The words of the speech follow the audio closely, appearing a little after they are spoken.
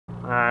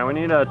Alright, we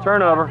need a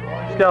turnover.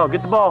 Let's go,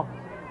 get the ball.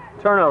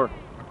 Turnover.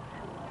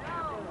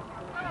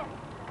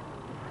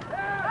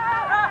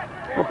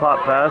 Little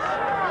pop pass.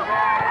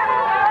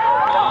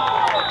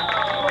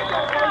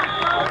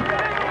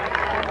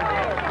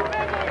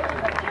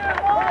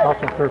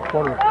 Also third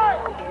quarter,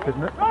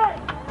 isn't it?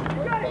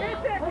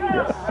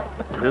 Yes,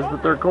 it is the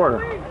third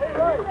quarter.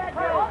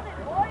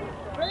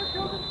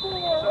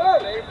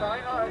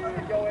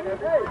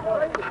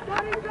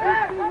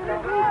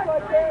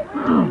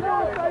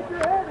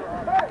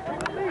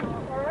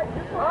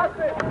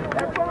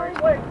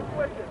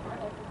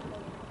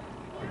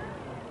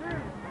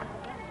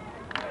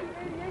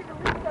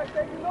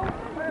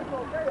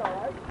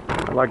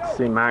 I'd like to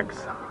see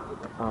Max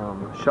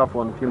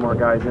shuffling a few more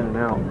guys in and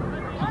out.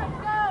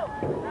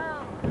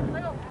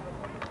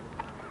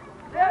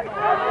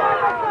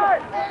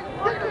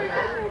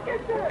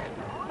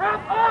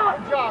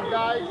 Good job,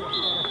 guys.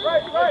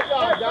 Good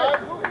job, guys.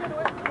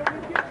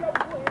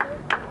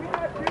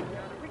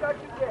 We got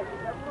you, Jay.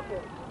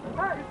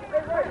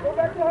 Go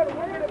back to how to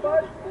win it,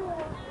 bud.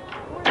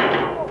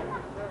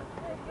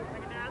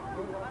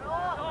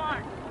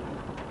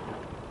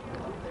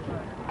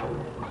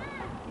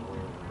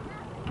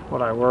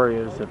 What I worry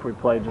is if we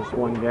play just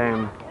one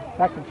game,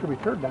 Actually, it should be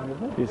third down,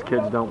 isn't it? these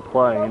kids don't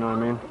play, you know what I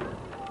mean?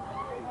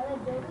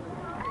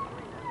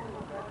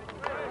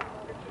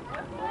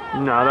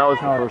 No, that was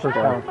the first play.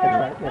 That's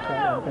right, that's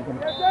right. I'm thinking.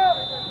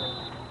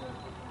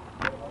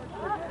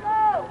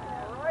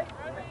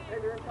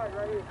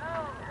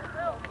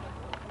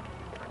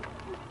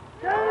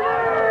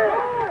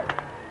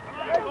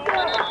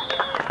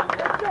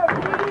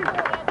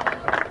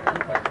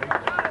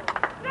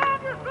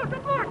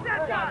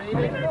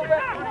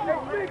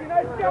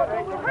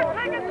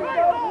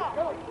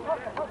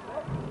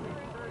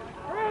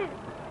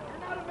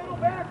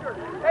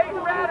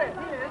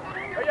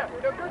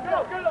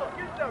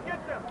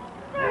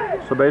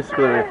 So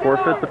basically they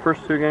forfeit the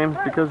first two games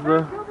because of the...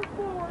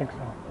 I think so.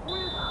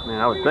 I mean,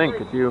 I would think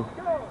if you...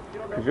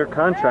 Because you're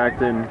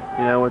contracted,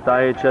 you know, with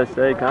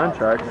IHSA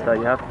contracts that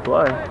you have to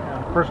play.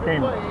 First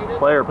game,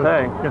 play or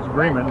pay. Against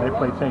Bremen, they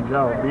played St.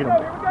 Joe and beat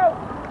them.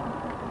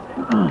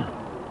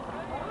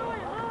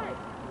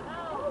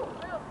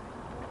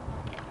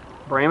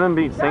 Bremen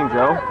beat St.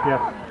 Joe?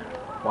 Yes.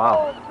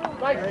 Wow.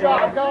 Nice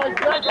job, guys.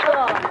 Nice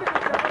job.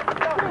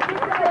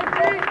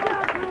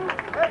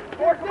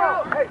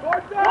 Hey,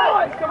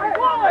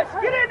 Wallace,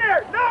 get in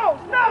there! No!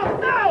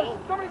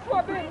 Somebody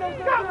swap in! Go!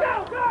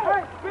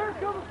 Hey, Bears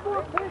coming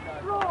for pitch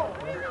strong!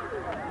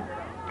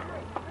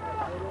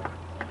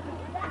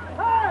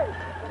 Hey!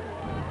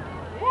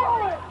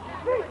 Wallace,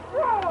 be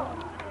strong!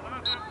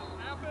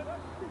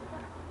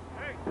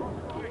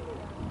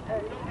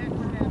 Hey,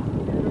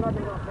 you're not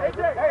gonna play.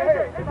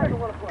 Hey, you're not gonna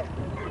want to play.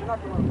 You're not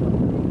gonna want to play.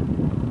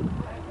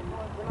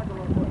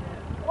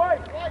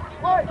 Wait!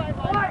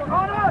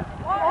 On us!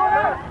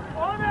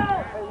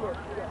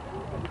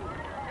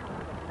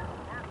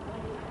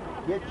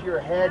 Get your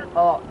head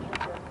up.